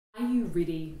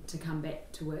ready to come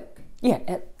back to work?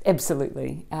 Yeah,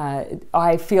 absolutely.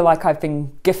 I feel like I've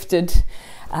been gifted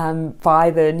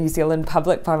by the New Zealand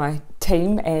public, by my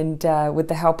team, and with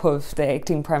the help of the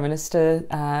Acting Prime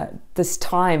Minister, this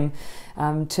time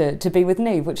to be with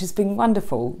Neve, which has been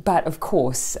wonderful. But of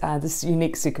course, this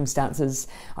unique circumstances,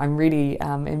 I'm really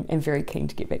am very keen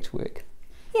to get back to work.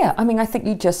 Yeah, I mean, I think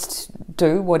you just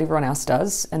do what everyone else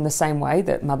does in the same way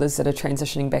that mothers that are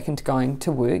transitioning back into going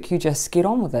to work, you just get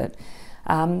on with it.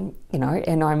 You know,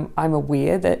 and I'm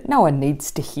aware that no one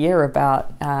needs to hear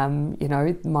about you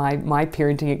know, my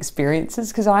parenting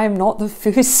experiences, because I am not the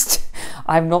first.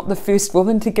 I'm not the first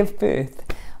woman to give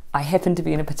birth. I happen to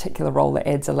be in a particular role that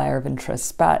adds a layer of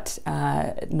interest, but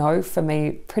no, for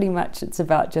me, pretty much it's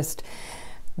about just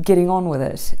getting on with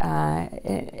it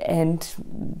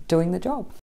and doing the job.